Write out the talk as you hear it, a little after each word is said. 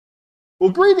Well,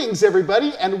 greetings,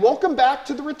 everybody, and welcome back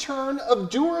to the return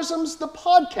of Tourism's the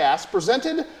podcast,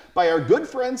 presented by our good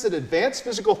friends at Advanced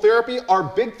Physical Therapy. Our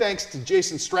big thanks to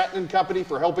Jason Stratton and company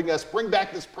for helping us bring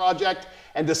back this project.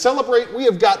 And to celebrate, we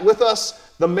have got with us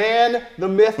the man, the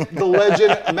myth, the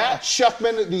legend, Matt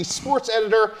Shuckman, the sports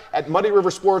editor at Muddy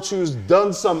River Sports, who's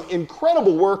done some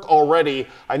incredible work already.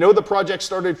 I know the project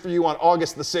started for you on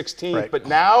August the 16th, right, but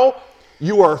now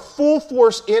you are full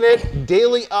force in it,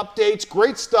 daily updates,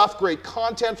 great stuff, great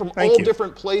content from all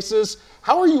different places.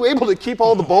 How are you able to keep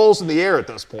all the balls in the air at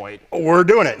this point? We're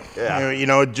doing it. Yeah.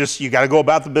 You got to go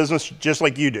about the business just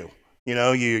like you do. You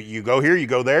know, you go here, you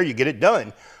go there, you get it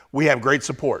done. We have great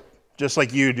support, just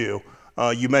like you do.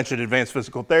 You mentioned Advanced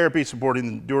Physical Therapy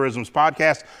supporting the Tourism's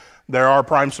podcast. They're our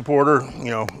prime supporter.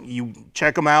 You know, you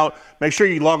check them out. Make sure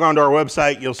you log on to our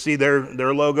website. You'll see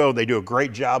their logo. They do a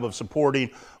great job of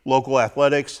supporting local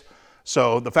athletics.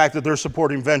 So the fact that they're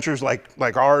supporting ventures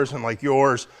like ours and like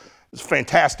yours is a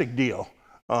fantastic deal.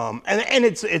 And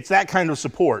it's that kind of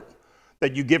support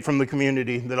that you get from the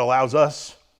community that allows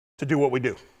us to do what we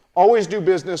do. Always do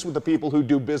business with the people who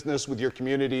do business with your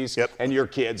communities and your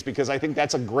kids, because I think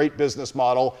that's a great business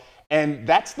model. And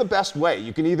that's the best way.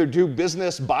 You can either do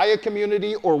business by a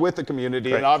community or with a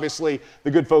community. Right. And obviously,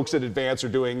 the good folks at Advance are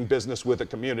doing business with a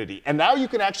community. And now you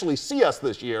can actually see us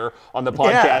this year on the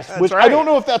podcast, which I don't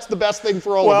know if that's the best thing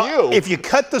for all of you. If you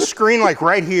cut the screen like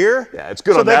right here, it's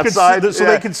good on that side. So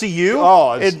they can see you.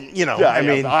 Oh, I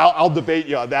mean, I'll debate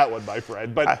you on that one, my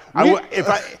friend. But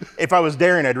if I was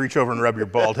daring, I'd reach over and rub your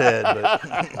bald head.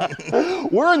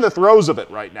 But. We're in the throes of it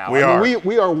right now.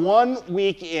 We are 1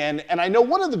 week in, and I know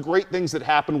one of the great things that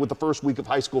happened with the first week of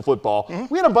high school football,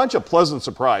 we had a bunch of pleasant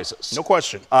surprises. No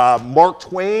question. Mark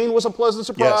Twain was a pleasant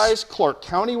surprise. Yes. Clark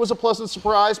County was a pleasant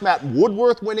surprise. Matt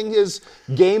Woodworth winning his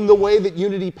game the way that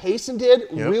Unity Payson did.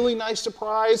 Really nice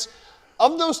surprise.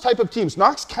 Of those type of teams,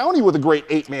 Knox County with a great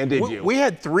 8-man debut. We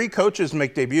had 3 coaches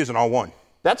make debuts and all won.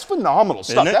 That's phenomenal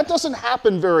stuff. That doesn't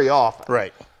happen very often.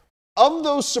 Right. Of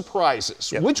those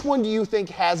surprises, which one do you think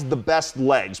has the best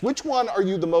legs? Which one are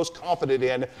you the most confident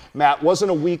in? Matt,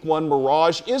 wasn't a week 1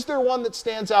 mirage. Is there one that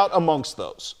stands out amongst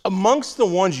those? Amongst the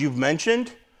ones you've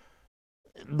mentioned,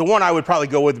 the one I would probably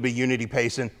go with would be Unity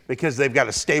Payson, because they've got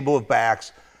a stable of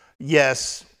backs.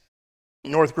 Yes,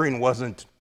 North Green wasn't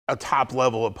a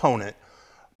top-level opponent,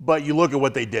 but you look at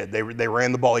what they did. They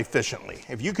ran the ball efficiently.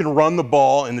 If you can run the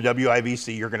ball in the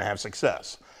WIVC, you're going to have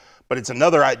success. But it's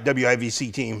another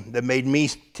WIVC team that made me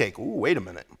take, wait a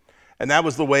minute. And that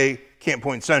was the way Camp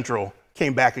Point Central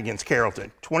came back against Carrollton.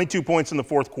 22 points in the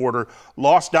fourth quarter,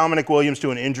 lost Dominic Williams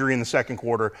to an injury in the second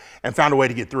quarter, and found a way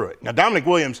to get through it. Now, Dominic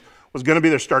Williams was going to be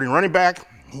their starting running back.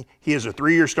 He is a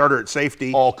 3-year starter at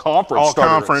safety. All-conference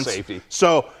starter at safety.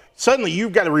 So suddenly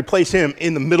you've got to replace him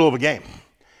in the middle of a game.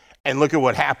 And look at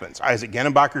what happens. Isaac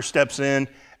Genenbacher steps in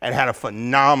and had a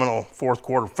phenomenal fourth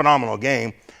quarter, phenomenal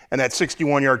game. And that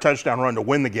 61-yard touchdown run to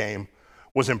win the game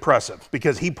was impressive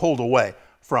because he pulled away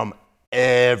from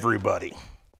everybody.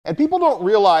 And people don't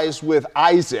realize with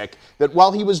Isaac that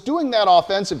while he was doing that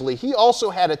offensively, he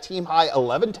also had a team-high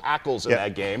 11 tackles in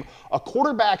that game, a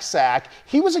quarterback sack.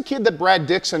 He was a kid that Brad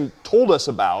Dixon told us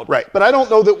about, but I don't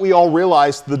know that we all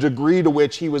realized the degree to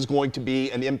which he was going to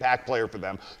be an impact player for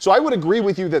them. So I would agree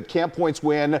with you that Camp Point's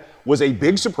win was a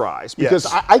big surprise because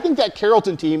I think that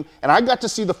Carrollton team, and I got to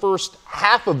see the first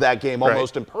half of that game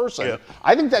almost in person,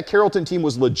 I think that Carrollton team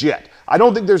was legit. I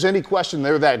don't think there's any question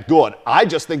they're that good. I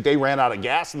just think they ran out of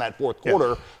gas in that fourth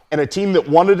quarter, and a team that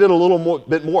wanted it a little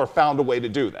bit more found a way to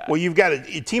do that. Well, you've got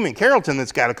a team in Carrollton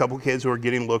that's got a couple kids who are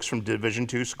getting looks from Division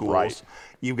II schools. Right.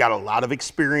 You've got a lot of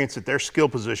experience at their skill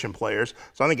position players.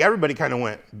 So I think everybody kind of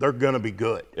went, they're going to be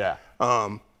good. Yeah.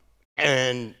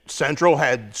 And Central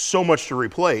had so much to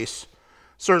replace.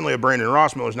 Certainly a Brandon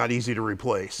Rossmo is not easy to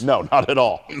replace. No, not at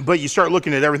all. But you start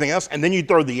looking at everything else, and then you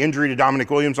throw the injury to Dominic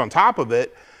Williams on top of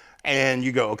it, and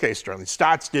you go, okay, Sterling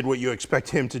Stotts did what you expect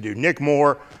him to do. Nick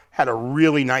Moore had a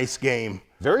really nice game.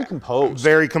 Very composed.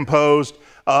 Very composed,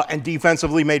 and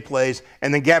defensively made plays.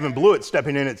 And then Gavin Blewett,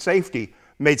 stepping in at safety,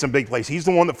 made some big plays. He's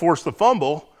the one that forced the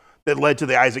fumble that led to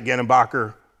the Isaac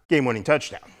Genenbacher game-winning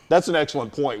touchdown. That's an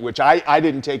excellent point, which I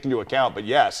didn't take into account, but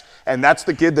yes. And that's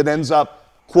the kid that ends up,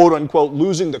 quote-unquote,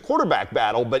 losing the quarterback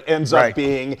battle, but ends up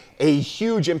being a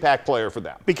huge impact player for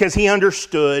them. Because he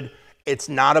understood it's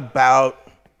not about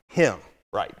him.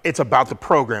 Right. It's about the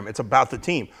program. It's about the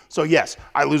team. So, yes,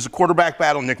 I lose the quarterback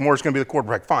battle. Nick Moore's going to be the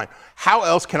quarterback. Fine. How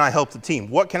else can I help the team?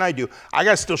 What can I do? I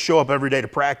got to still show up every day to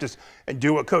practice and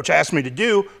do what Coach asked me to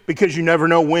do because you never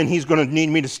know when he's going to need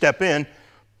me to step in.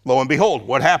 Lo and behold,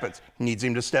 what happens? He needs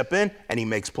him to step in, and he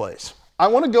makes plays. I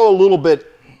want to go a little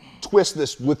bit twist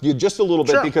this with you just a little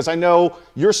bit, Sure. because I know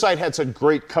your site had some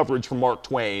great coverage from Mark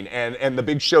Twain and the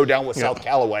big showdown with South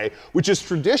Callaway, which is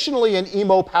traditionally an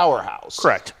emo powerhouse.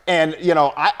 Correct. And, you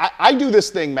know, I do this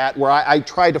thing, Matt, where I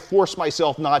try to force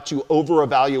myself not to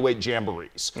over-evaluate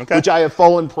jamborees, which I have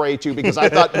fallen prey to because I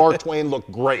thought Mark Twain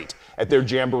looked great at their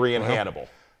jamboree in Hannibal.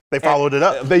 They followed it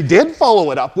up. They did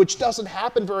follow it up, which doesn't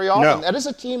happen very often. No. That is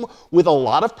a team with a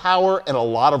lot of power and a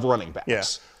lot of running backs. Yeah.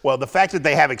 Well, the fact that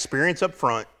they have experience up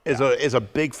front is a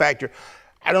big factor.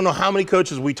 I don't know how many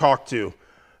coaches we talk to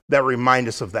that remind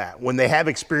us of that. When they have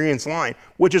experienced line,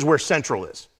 which is where Central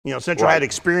is. You know, Central had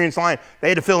experienced line. They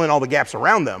had to fill in all the gaps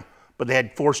around them, but they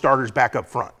had 4 starters back up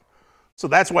front. So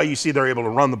that's why you see they're able to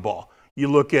run the ball. You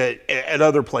look at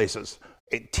other places.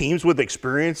 Teams with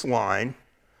experienced line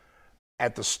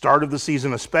at the start of the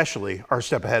season especially are a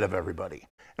step ahead of everybody.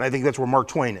 And I think that's where Mark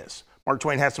Twain is. Mark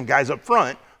Twain has some guys up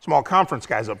front, small conference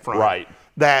guys up front,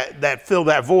 that fill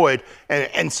that void,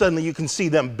 and suddenly you can see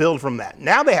them build from that.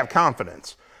 Now they have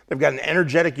confidence. They've got an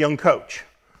energetic young coach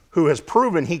who has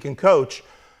proven he can coach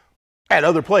at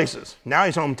other places. Now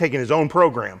he's home taking his own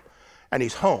program, and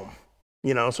he's home.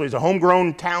 You know, so he's a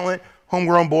homegrown talent,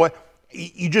 homegrown boy.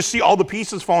 You just see all the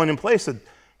pieces falling in place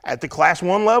at the Class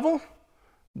 1 level.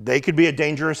 They could be a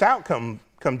dangerous outcome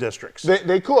come districts.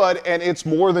 They could, and it's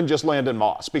more than just Landon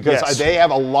Moss, because they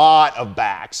have a lot of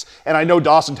backs. And I know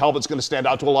Dawson Talbot's going to stand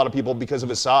out to a lot of people because of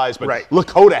his size, but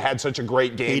Lakota had such a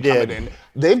great game coming in.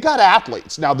 They've got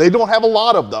athletes. Now, they don't have a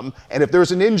lot of them, and if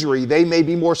there's an injury, they may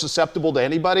be more susceptible to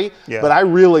anybody, but I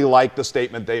really like the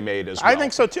statement they made as well. I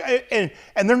think so, too, and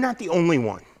they're not the only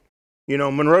one. You know,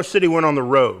 Monroe City went on the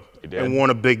road and won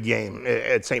a big game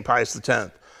at St. Pius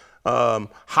X.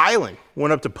 Highland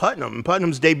went up to Putnam, and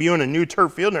Putnam's debuting a new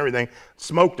turf field and everything,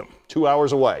 smoked them. 2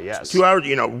 hours away, yes. 2 hours,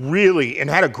 you know, really, and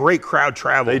had a great crowd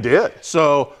travel. They did.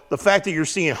 So the fact that you're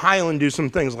seeing Highland do some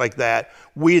things like that,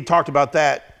 we had talked about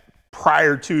that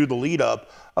prior to the lead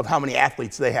up of how many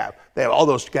athletes they have. They have all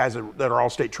those guys that are all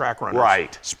state track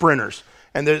runners, sprinters,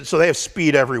 and so they have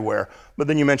speed everywhere. But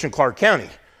then you mentioned Clark County.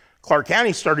 Clark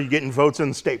County started getting votes in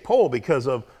the state poll because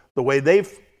of the way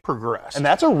they've progressed. And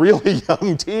that's a really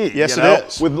young team. Yes, it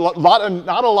is. With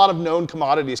not a lot of known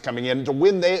commodities coming in to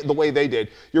win the way they did.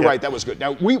 You're right, that was good.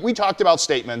 Now, we talked about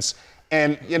statements,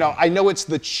 and, you know, I know it's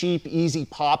the cheap, easy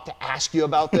pop to ask you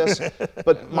about this,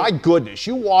 but my goodness,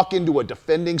 you walk into a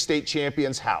defending state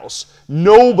champion's house,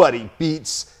 nobody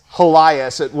beats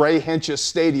Helias at Ray Hench's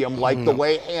Stadium like the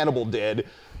way Hannibal did,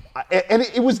 and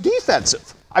it was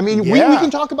defensive. I mean, we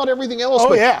can talk about everything else,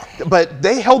 but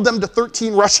they held them to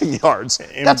 13 rushing yards.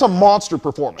 That's a monster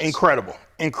performance.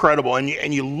 Incredible.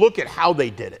 And you look at how they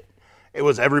did it. It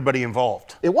was everybody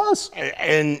involved. It was.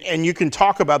 And you can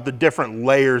talk about the different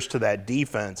layers to that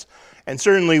defense. And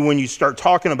certainly when you start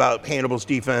talking about Hannibal's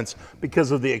defense,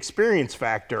 because of the experience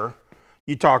factor,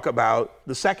 you talk about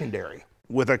the secondary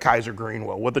with a Kaiser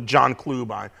Greenwell, with a John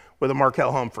Klubine, with a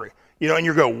Markel Humphrey. You know, and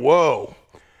you go, whoa.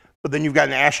 But then you've got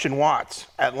an Ashton Watts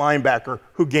at linebacker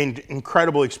who gained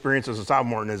incredible experience as a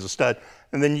sophomore and as a stud.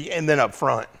 And then up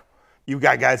front, you've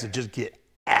got guys that just get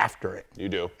after it. You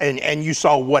do. And you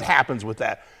saw what happens with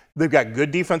that. They've got good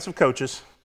defensive coaches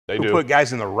who put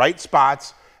guys in the right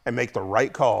spots and make the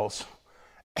right calls.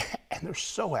 And they're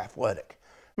so athletic.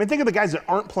 I mean, think of the guys that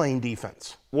aren't playing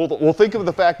defense. Well, think of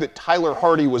the fact that Tyler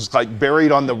Hardy was like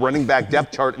buried on the running back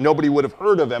depth chart. Nobody would have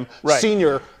heard of him,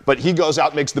 senior, but he goes out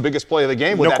and makes the biggest play of the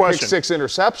game with that pick-6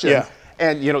 interception. Yeah.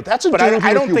 And, you know, that's a dude who,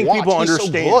 I don't think people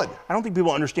understand. So good. I don't think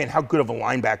people understand how good of a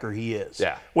linebacker he is.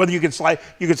 Yeah. Whether you could slide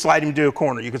him to a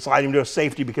corner, you could slide him to a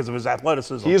safety because of his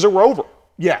athleticism. He is a rover.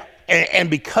 Yeah. And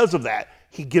because of that,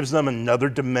 he gives them another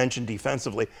dimension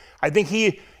defensively. I think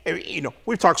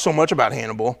we've talked so much about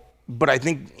Hannibal, but I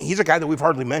think he's a guy that we've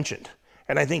hardly mentioned.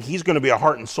 And I think he's going to be a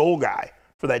heart and soul guy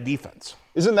for that defense.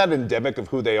 Isn't that endemic of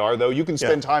who they are, though? You can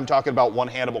spend time talking about one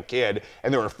Hannibal kid,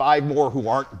 and there are 5 more who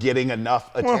aren't getting enough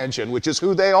attention, which is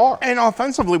who they are. And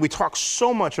offensively, we talk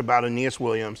so much about Aeneas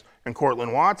Williams and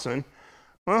Cortland Watson.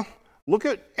 Well, look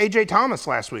at A.J. Thomas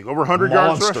last week, over 100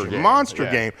 yards rushing. Monster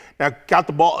game. Now, got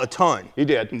the ball a ton. He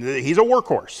did. He's a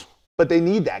workhorse. But they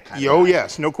need that kind of guy. Oh,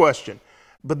 yes, no question.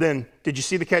 But then, did you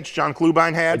see the catch John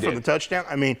Klubine had for the touchdown?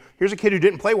 I mean, here's a kid who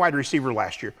didn't play wide receiver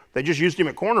last year. They just used him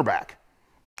at cornerback.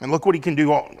 And look what he can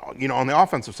do, on the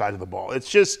offensive side of the ball. It's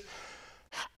just,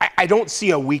 I don't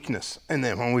see a weakness in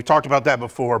them. And we've talked about that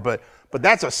before, but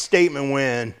that's a statement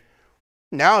win.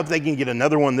 Now, if they can get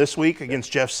another one this week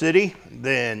against Jeff City,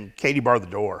 then Katie barred the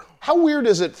door. How weird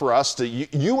is it for us to,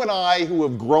 you and I who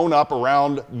have grown up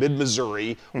around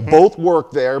mid-Missouri, both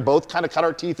work there, both kind of cut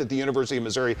our teeth at the University of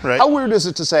Missouri. How weird is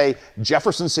it to say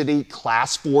Jefferson City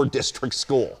Class 4 district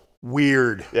school?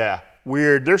 Weird. Yeah.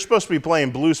 Weird. They're supposed to be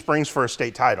playing Blue Springs for a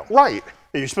state title. Right.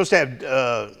 You're supposed to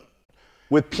have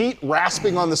with Pete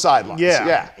rasping on the sidelines.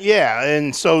 Yeah.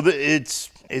 And so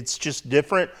it's just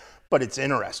different, but it's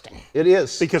interesting. It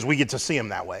is. Because we get to see them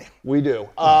that way. We do.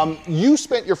 You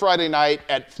spent your Friday night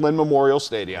at Flynn Memorial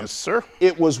Stadium. Yes, sir.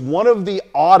 It was one of the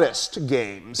oddest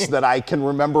games that I can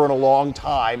remember in a long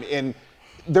time. And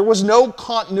there was no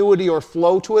continuity or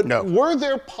flow to it. No. Were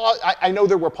there, I know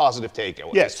there were positive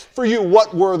takeaways. Yes. For you,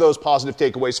 what were those positive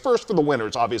takeaways? First, for the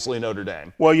winners, obviously, Notre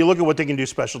Dame. Well, you look at what they can do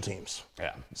special teams.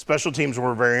 Yeah. Special teams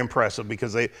were very impressive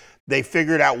because they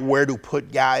figured out where to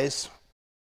put guys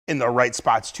in the right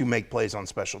spots to make plays on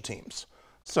special teams.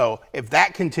 So if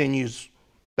that continues,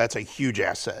 that's a huge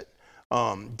asset.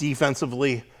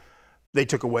 Defensively, they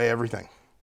took away everything.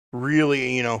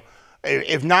 Really,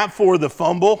 if not for the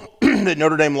fumble that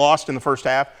Notre Dame lost in the first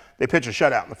half, they pitched a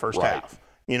shutout in the first half.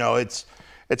 It's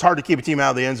hard to keep a team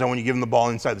out of the end zone when you give them the ball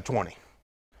inside the 20.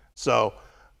 So,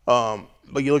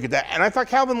 but you look at that, and I thought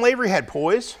Calvin Lavery had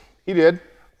poise. He did.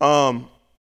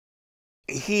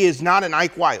 He is not an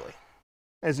Ike Wiley.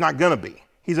 It's not going to be.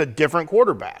 He's a different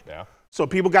quarterback. Yeah. So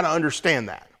people got to understand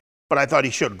that. But I thought he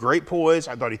showed great poise.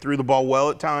 I thought he threw the ball well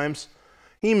at times.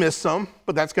 He missed some,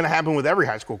 but that's going to happen with every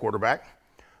high school quarterback.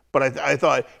 But I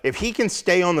thought if he can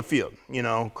stay on the field,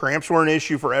 cramps were an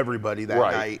issue for everybody that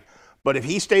night. But if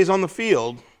he stays on the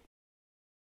field,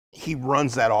 he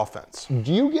runs that offense.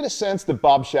 Do you get a sense that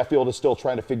Bob Sheffield is still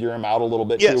trying to figure him out a little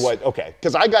bit? Yes. Too? Okay,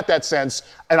 because I got that sense,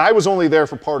 and I was only there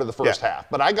for part of the first half,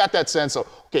 but I got that sense of,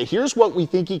 okay, here's what we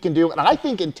think he can do. And I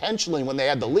think intentionally when they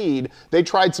had the lead, they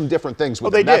tried some different things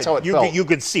with him. That's how it felt. You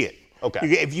could see it.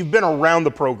 Okay. If you've been around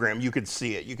the program, you could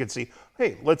see it. You could see,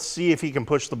 hey, let's see if he can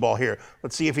push the ball here.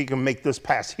 Let's see if he can make this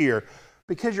pass here,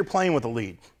 because you're playing with a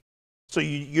lead. So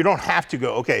you don't have to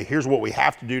go, okay, here's what we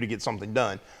have to do to get something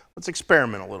done. Let's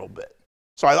experiment a little bit.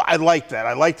 So I like that.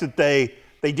 I like that they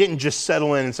didn't just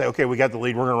settle in and say, okay, we got the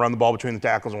lead, we're going to run the ball between the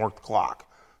tackles and work the clock.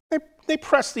 They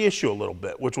pressed the issue a little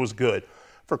bit, which was good.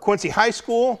 For Quincy High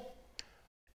School,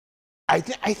 I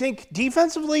think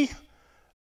defensively,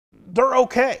 they're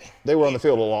okay. They were on the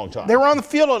field a long time. They were on the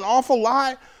field an awful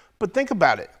lot, but think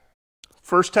about it.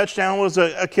 First touchdown was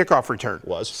a kickoff return.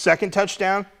 Second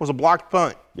touchdown was a blocked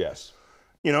punt. Yes.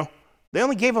 They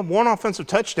only gave up one offensive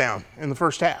touchdown in the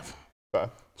first half.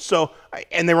 Okay. So,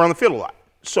 and they were on the field a lot.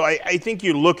 So I think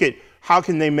you look at how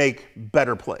can they make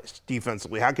better plays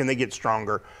defensively? How can they get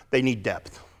stronger? They need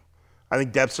depth. I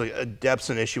think depth's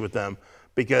an issue with them,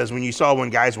 because when you saw when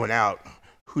guys went out,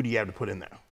 who do you have to put in there?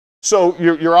 So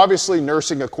you're obviously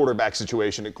nursing a quarterback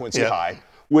situation at Quincy High,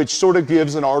 which sort of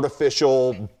gives an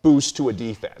artificial boost to a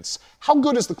defense. How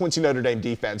good is the Quincy Notre Dame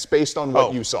defense based on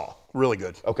what you saw? Really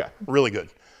good. Okay. Really good.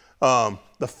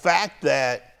 The fact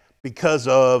that because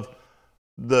of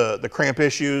the cramp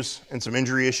issues and some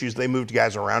injury issues, they moved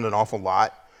guys around an awful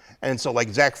lot. And so like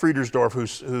Zach Friedersdorf,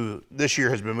 who this year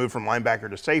has been moved from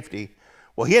linebacker to safety,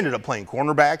 well, he ended up playing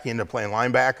cornerback. He ended up playing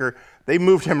linebacker. They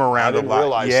moved him around a lot. I didn't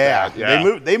realize that.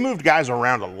 Yeah. They moved guys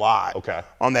around a lot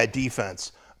on that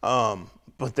defense.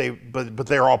 But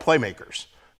they're all playmakers.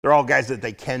 They're all guys that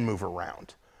they can move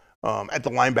around at the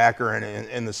linebacker and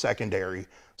in the secondary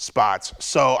spots.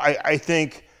 So I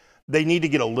think they need to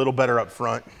get a little better up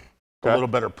front, a little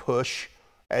better push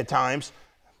at times.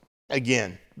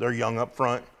 Again, they're young up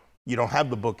front. You don't have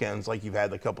the bookends like you've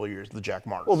had the couple of years, the Jack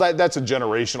Marks. Well, that's a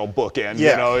generational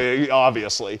bookend,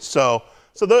 obviously. So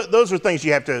those are things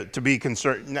you have to be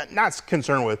concerned, not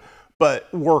concerned with,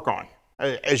 but work on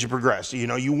as you progress.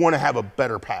 You want to have a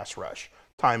better pass rush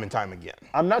time and time again.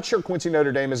 I'm not sure Quincy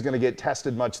Notre Dame is going to get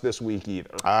tested much this week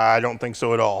either. I don't think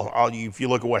so at all. If you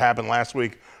look at what happened last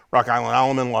week, Rock Island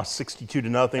Alleman lost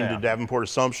 62-0 to Davenport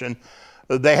Assumption.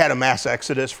 They had a mass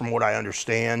exodus, from what I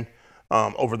understand,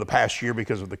 over the past year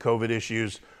because of the COVID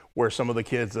issues, where some of the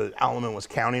kids that Alleman was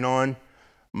counting on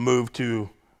moved to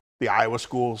the Iowa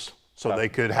schools so they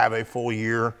could have a full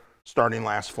year starting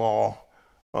last fall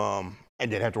and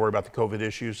didn't have to worry about the COVID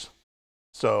issues.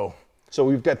 So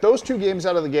we've got those two games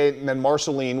out of the gate, and then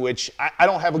Marceline, which I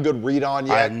don't have a good read on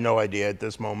yet. I have no idea at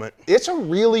this moment. It's a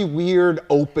really weird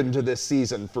open to this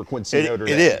season for Quincy Notre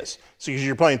Dame. It is. So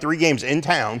you're playing 3 games in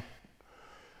town,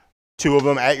 2 of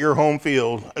them at your home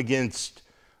field against,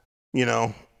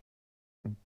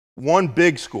 one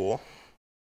big school,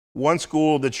 one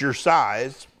school that's your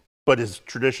size, but is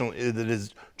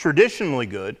traditionally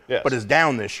good, but is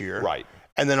down this year. Right.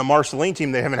 And then a Marceline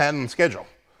team they haven't had on the schedule.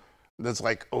 That's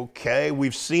like, okay,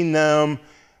 we've seen them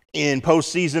in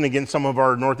postseason against some of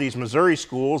our Northeast Missouri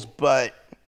schools, but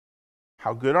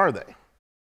how good are they?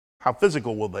 How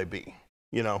physical will they be?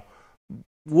 We're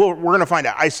going to find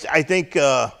out. I think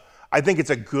I think it's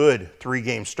a good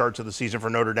 3-game start to the season for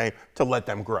Notre Dame to let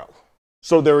them grow.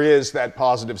 So there is that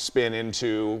positive spin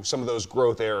into some of those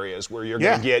growth areas where you're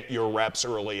going to get your reps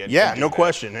early. And no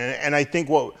question. And I think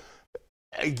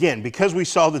again, because we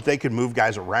saw that they could move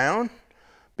guys around,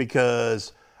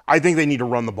 because I think they need to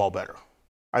run the ball better.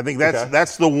 I think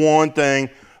that's the one thing.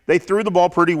 They threw the ball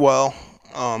pretty well.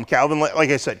 Like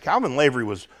I said, Calvin Lavery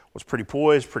was pretty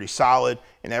poised, pretty solid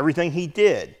in everything he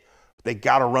did. They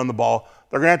got to run the ball.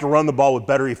 They're going to have to run the ball with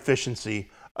better efficiency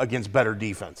against better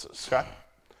defenses. Okay.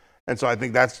 And so I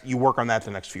think you work on that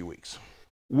the next few weeks.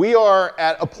 We are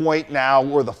at a point now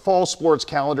where the fall sports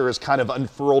calendar is kind of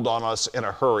unfurled on us in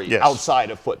a hurry outside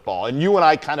of football. And you and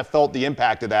I kind of felt the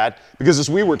impact of that because as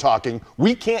we were talking,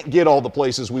 we can't get all the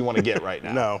places we want to get right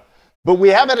now. No. But we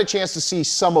have had a chance to see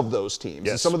some of those teams,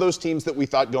 yes. and some of those teams that we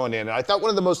thought going in. And I thought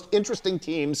one of the most interesting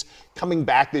teams coming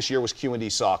back this year was Q&D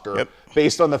Soccer,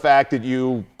 based on the fact that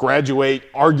you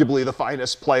graduate arguably the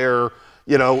finest player,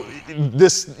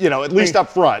 at least up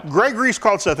front. Greg Reese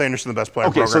called Seth Anderson the best player.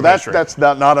 Okay, so that's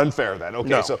not unfair then. Okay,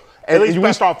 no. so at least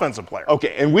best offensive player.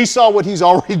 Okay, and we saw what he's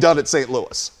already done at St.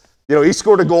 Louis. He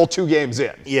scored a goal 2 games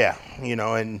in. Yeah,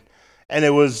 and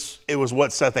it was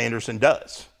what Seth Anderson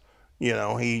does.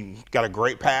 He got a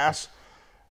great pass,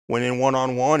 went in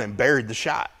one-on-one, and buried the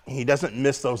shot. He doesn't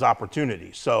miss those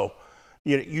opportunities. So,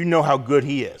 you know how good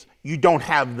he is. You don't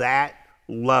have that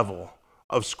level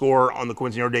of score on the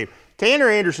Quincy Notre Dame. Tanner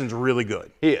Anderson's really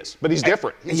good. He is, but he's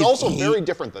different. He's also very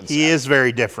different than Seth. He is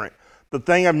very different. The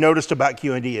thing I've noticed about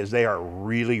Q&D is they are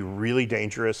really, really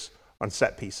dangerous on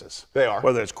set pieces. They are.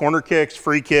 Whether it's corner kicks,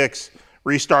 free kicks,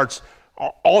 restarts,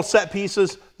 all set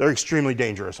pieces, they're extremely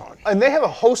dangerous on. And they have a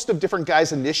host of different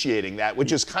guys initiating that,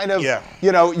 which is kind of,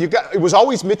 it was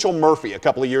always Mitchell Murphy a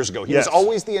couple of years ago. He was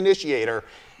always the initiator.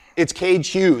 It's Cage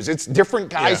Hughes. It's different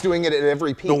guys doing it at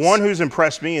every piece. The one who's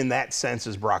impressed me in that sense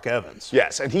is Brock Evans.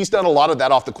 Yes, and he's done a lot of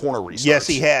that off the corner restarts. Yes,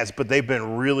 he has, but they've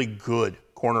been really good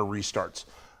corner restarts.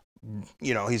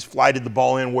 He's flighted the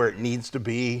ball in where it needs to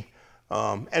be.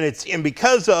 And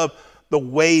because of the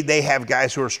way they have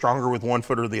guys who are stronger with one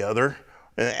foot or the other,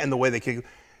 and the way they kick.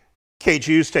 Cage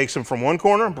Hughes takes them from one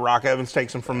corner, Brock Evans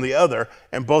takes them from the other,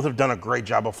 and both have done a great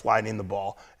job of flighting the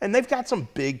ball. And they've got some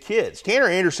big kids. Tanner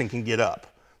Anderson can get up.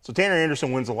 So Tanner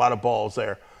Anderson wins a lot of balls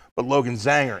there. But Logan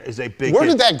Zanger is a big Where kid.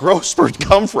 did that growth spurt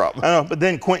come from? I don't know, but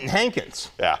then Quentin Hankins.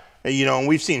 Yeah. And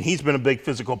we've seen he's been a big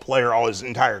physical player all his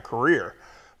entire career.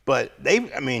 But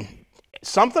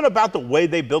something about the way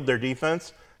they build their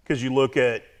defense, because you look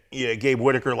at Gabe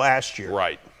Whitaker last year.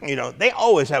 Right. They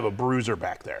always have a bruiser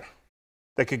back there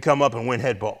that could come up and win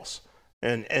head balls.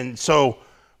 And so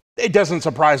it doesn't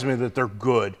surprise me that they're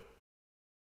good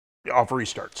off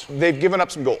restarts. They've given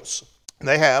up some goals.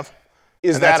 They have.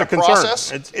 Is that a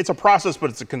process? It's a process,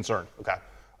 but it's a concern.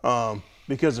 Okay.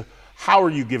 Because how are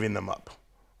you giving them up?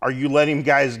 Are you letting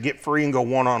guys get free and go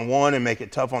one-on-one and make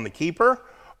it tough on the keeper?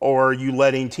 Or are you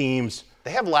letting teams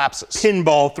They have lapses.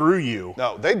 pinball through you?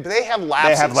 No, they have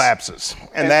lapses. They have lapses.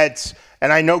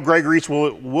 And I know Greg Reese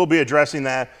will be addressing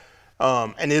that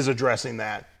and is addressing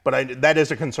that. But that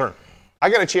is a concern. I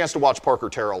got a chance to watch Parker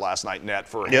Terrell last night net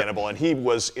for Hannibal, and he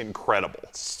was incredible.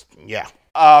 Yeah.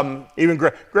 Even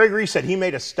Greg Reese said he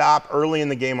made a stop early in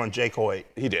the game on Jake Hoyt.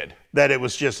 He did. That it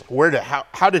was just,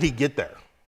 how did he get there?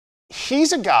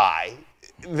 He's a guy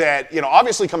that,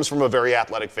 obviously comes from a very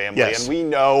athletic family, and we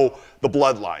know the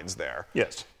bloodlines there.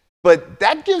 Yes. But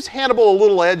that gives Hannibal a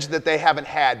little edge that they haven't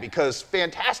had because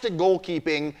fantastic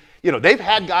goalkeeping, they've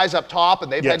had guys up top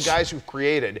and they've had guys who've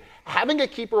created. Having a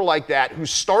keeper like that who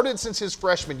started since his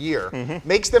freshman year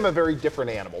makes them a very different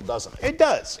animal, doesn't it? It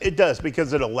does. It does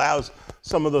because it allows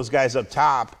some of those guys up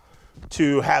top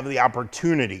to have the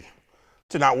opportunity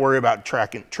to not worry about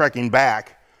trekking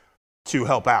back to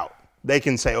help out. They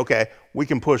can say, okay, we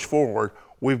can push forward.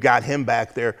 We've got him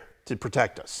back there to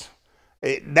protect us.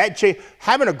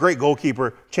 Having a great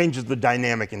goalkeeper changes the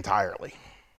dynamic entirely.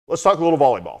 Let's talk a little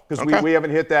volleyball because we haven't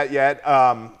hit that yet.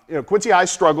 Quincy High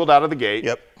struggled out of the gate.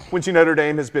 Yep. Quincy Notre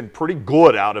Dame has been pretty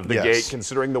good out of the gate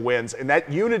considering the wins, and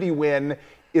that Unity win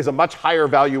is a much higher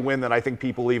value win than I think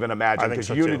people even imagine because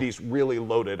Unity's really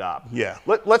loaded up. Yeah.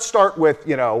 Let's start with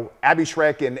Abby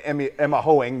Schreck and Emma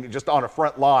Hoeing just on a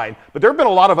front line, but there have been a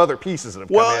lot of other pieces that have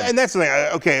come in. Well, and that's the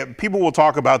thing. Okay, people will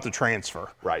talk about the transfer.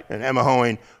 Right. And Emma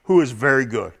Hoeing, who is very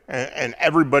good, and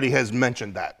everybody has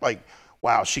mentioned that. Like,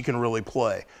 wow, she can really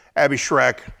play. Abby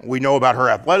Schreck, we know about her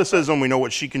athleticism. We know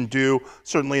what she can do,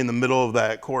 certainly in the middle of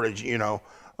that court.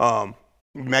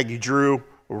 Maggie Drew,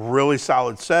 really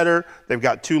solid setter. They've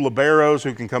got 2 liberos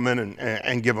who can come in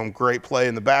and give them great play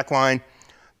in the back line.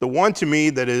 The one to me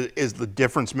that is the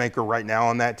difference maker right now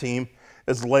on that team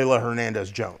is Layla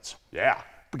Hernandez-Jones. Yeah.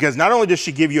 Because not only does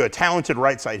she give you a talented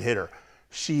right side hitter,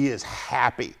 she is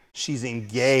happy. She's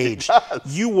engaged.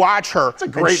 You watch her, That's a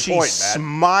great and she's point, Matt.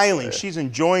 smiling. Yeah. She's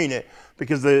enjoying it.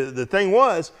 Because the thing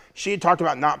was, she had talked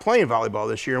about not playing volleyball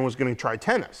this year and was going to try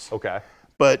tennis. Okay.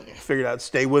 But figured out to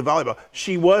stay with volleyball.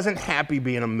 She wasn't happy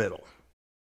being a middle,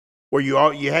 where you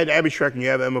had Abby Schreck and you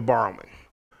have Emma Barrowman.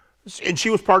 And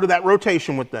she was part of that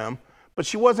rotation with them, but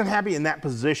she wasn't happy in that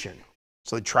position.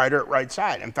 So they tried her at right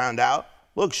side and found out,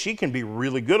 look, she can be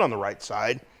really good on the right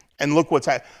side. And look what's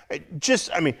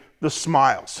happening. The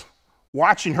smiles.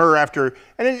 Watching her after,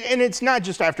 and it's not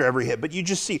just after every hit, but you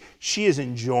just see she is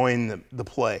enjoying the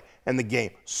play and the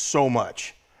game so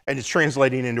much. And it's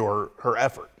translating into her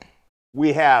effort.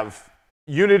 We have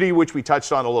Unity, which we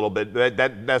touched on a little bit.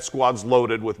 That squad's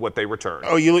loaded with what they returned.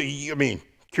 Oh, you mean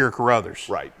Kira Carruthers.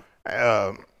 Right.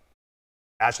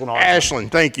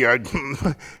 Ashland, thank you.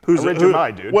 Who's your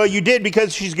mind, dude? Well, you did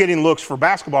because she's getting looks for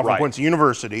basketball from Quincy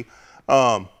University.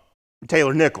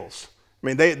 Taylor Nichols. I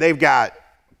mean, they've got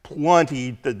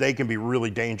plenty that they can be really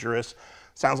dangerous.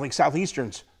 Sounds like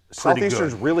Southeastern's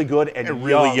really good and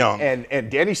really young. And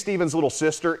Danny Stevens' little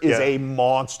sister is a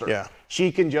monster. Yeah.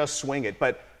 She can just swing it.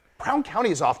 But Brown County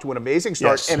is off to an amazing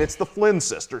start, and it's the Flynn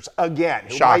sisters again.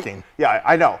 Shocking.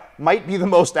 I know. Might be the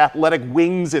most athletic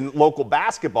wings in local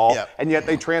basketball, and yet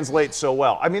they translate so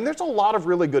well. I mean, there's a lot of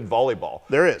really good volleyball.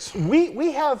 There is.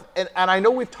 We have, and I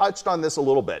know we've touched on this a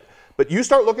little bit, but you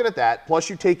start looking at that, plus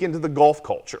you take into the golf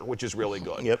culture, which is really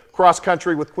good. Yep. Cross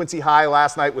country with Quincy High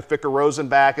last night with Vicar Rosen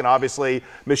back, and obviously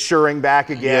Miss Schuring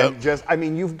back again. Yep.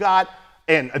 You've got,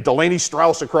 and Delaney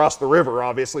Strauss across the river,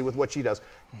 obviously, with what she does.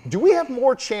 Do we have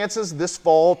more chances this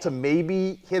fall to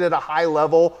maybe hit at a high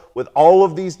level with all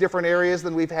of these different areas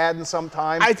than we've had in some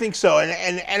time? I think so,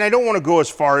 and I don't want to go as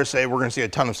far as say we're going to see a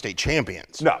ton of state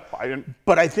champions. No, I didn't.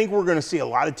 But I think we're going to see a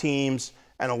lot of teams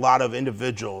and a lot of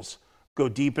individuals go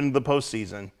deep into the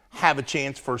postseason, have a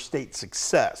chance for state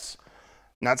success.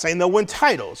 Not saying they'll win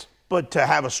titles, but to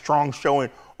have a strong showing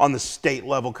on the state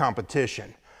level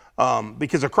competition.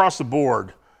 Because across the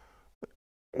board,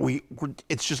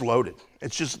 it's just loaded.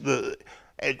 It's just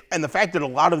and the fact that a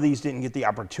lot of these didn't get the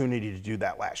opportunity to do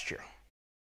that last year.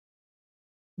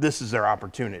 This is their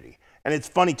opportunity. And it's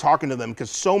funny talking to them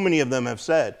because so many of them have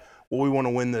said, well, we want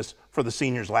to win this for the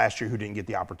seniors last year who didn't get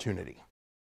the opportunity,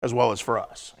 as well as for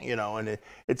us, and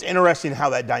it's interesting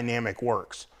how that dynamic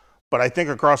works. But I think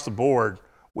across the board,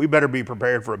 we better be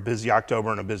prepared for a busy October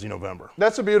and a busy November.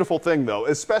 That's a beautiful thing, though,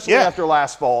 especially after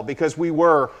last fall, because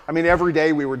every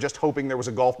day we were just hoping there was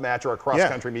a golf match or a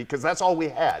cross-country meet, because that's all we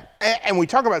had. And we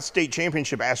talk about state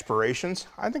championship aspirations.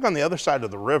 I think on the other side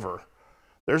of the river,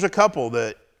 there's a couple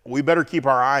that we better keep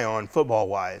our eye on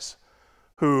football-wise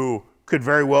who could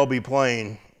very well be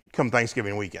playing come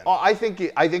Thanksgiving weekend. I think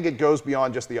it goes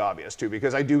beyond just the obvious, too,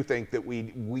 because I do think that we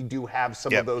do have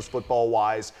some of those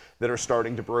football-wise that are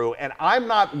starting to brew. And I'm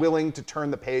not willing to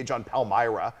turn the page on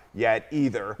Palmyra yet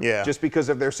either, just because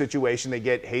of their situation. They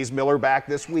get Hayes Miller back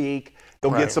this week.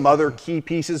 They'll get some other key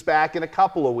pieces back in a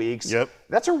couple of weeks. Yep.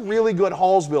 That's a really good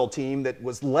Hallsville team that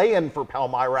was laying for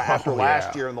Palmyra after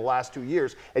last year and the last 2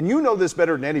 years. And you know this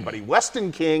better than anybody.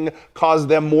 Weston King caused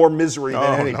them more misery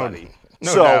than anybody.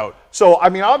 No doubt. So,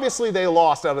 obviously they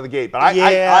lost out of the gate, but I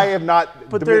have not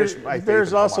diminished my faith.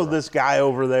 There's also this guy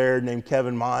over there named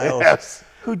Kevin Miles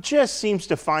who just seems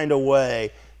to find a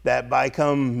way that by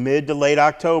come mid to late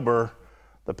October,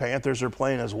 the Panthers are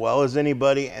playing as well as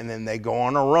anybody, and then they go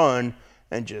on a run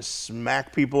and just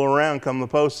smack people around come the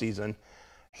postseason.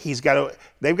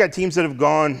 They've got teams that have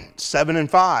gone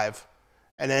 7-5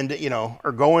 and then,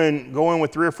 are going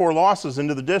with 3 or 4 losses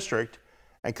into the district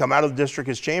and come out of the district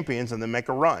as champions and then make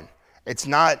a run.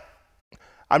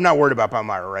 I'm not worried about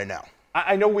Palmyra right now.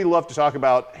 I know we love to talk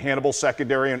about Hannibal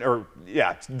secondary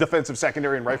defensive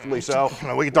secondary, and rightfully so.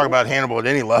 We can talk about Hannibal at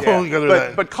any level.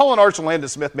 But Cullen Arch and Landon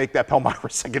Smith make that Palmyra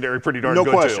secondary pretty darn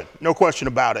good too. No question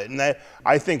about it. And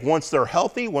I think once they're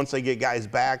healthy, once they get guys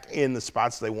back in the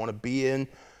spots they want to be in,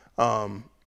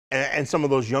 and some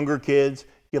of those younger kids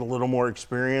get a little more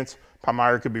experience,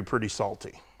 Palmyra could be pretty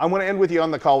salty. I'm going to end with you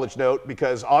on the college note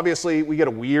because obviously we get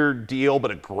a weird deal, but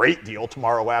a great deal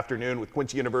tomorrow afternoon with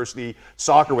Quincy University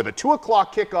soccer with a 2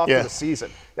 o'clock kickoff of the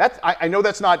season. I know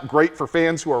that's not great for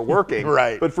fans who are working,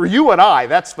 right? But for you and I,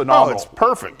 that's phenomenal. Oh, it's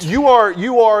perfect. You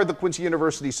are the Quincy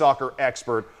University soccer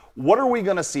expert. What are we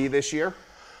going to see this year?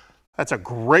 That's a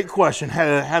great question.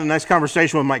 Had a nice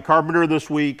conversation with Mike Carpenter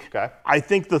this week. Okay. I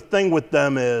think the thing with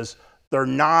them is they're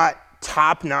not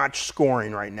top-notch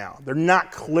scoring right now. They're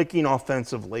not clicking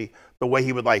offensively the way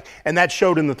he would like, and that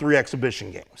showed in the 3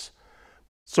 exhibition games.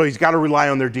 So he's got to rely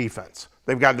on their defense.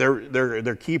 They've got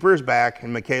their keepers back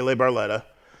in Michele Barletta.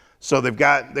 So they've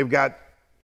got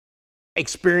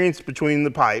experience between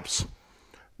the pipes.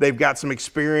 They've got some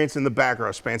experience in the back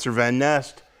row. Spencer Van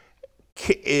Nest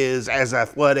is as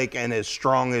athletic and as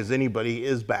strong as anybody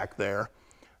is back there.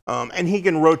 And he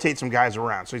can rotate some guys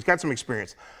around. So he's got some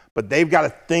experience. But they've got to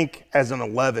think as an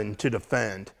 11 to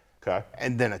defend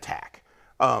and then attack.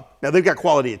 Now, they've got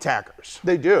quality attackers.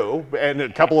 They do, and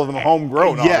a couple of them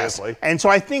homegrown, obviously. And so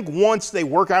I think once they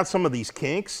work out some of these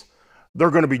kinks,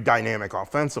 they're going to be dynamic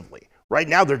offensively. Right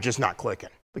now, they're just not clicking.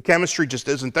 The chemistry just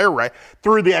isn't there right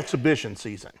through the exhibition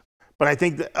season. But I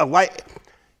think that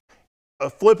a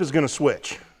flip is going to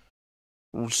switch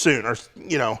soon, or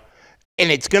and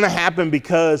it's going to happen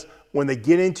because when they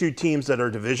get into teams that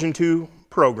are Division II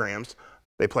programs,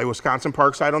 they play Wisconsin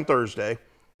Parkside on Thursday,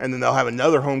 and then they'll have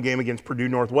another home game against Purdue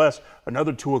Northwest,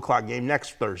 another 2 o'clock game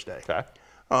next Thursday. Okay.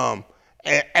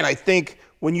 And I think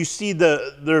when you see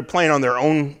they're playing on their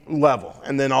own level,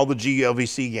 and then all the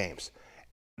GLVC games,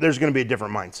 there's going to be a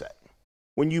different mindset.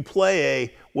 When you play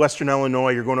a Western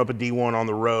Illinois, you're going up a D1 on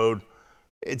the road,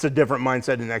 it's a different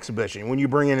mindset in exhibition. When you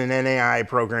bring in an NAI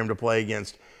program to play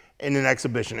against in an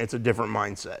exhibition, it's a different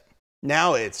mindset.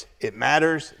 Now it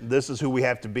matters. This is who we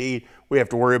have to be. We have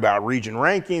to worry about region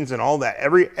rankings and all that.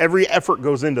 Every effort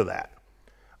goes into that.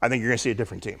 I think you're going to see a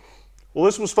different team. Well,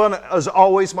 this was fun as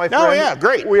always, my friend. Oh, yeah,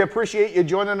 great. We appreciate you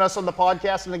joining us on the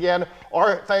podcast. And again,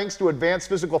 our thanks to Advanced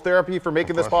Physical Therapy for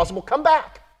making this possible. Come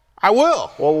back. I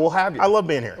will. Well, we'll have you. I love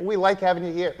being here. We like having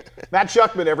you here. Matt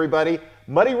Shuckman, everybody.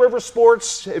 Muddy River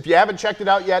Sports. If you haven't checked it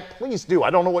out yet, please do.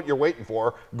 I don't know what you're waiting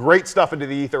for. Great stuff into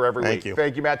the ether every week. Thank you.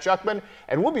 Thank you, Matt Shuckman.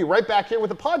 And we'll be right back here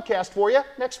with a podcast for you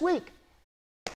next week.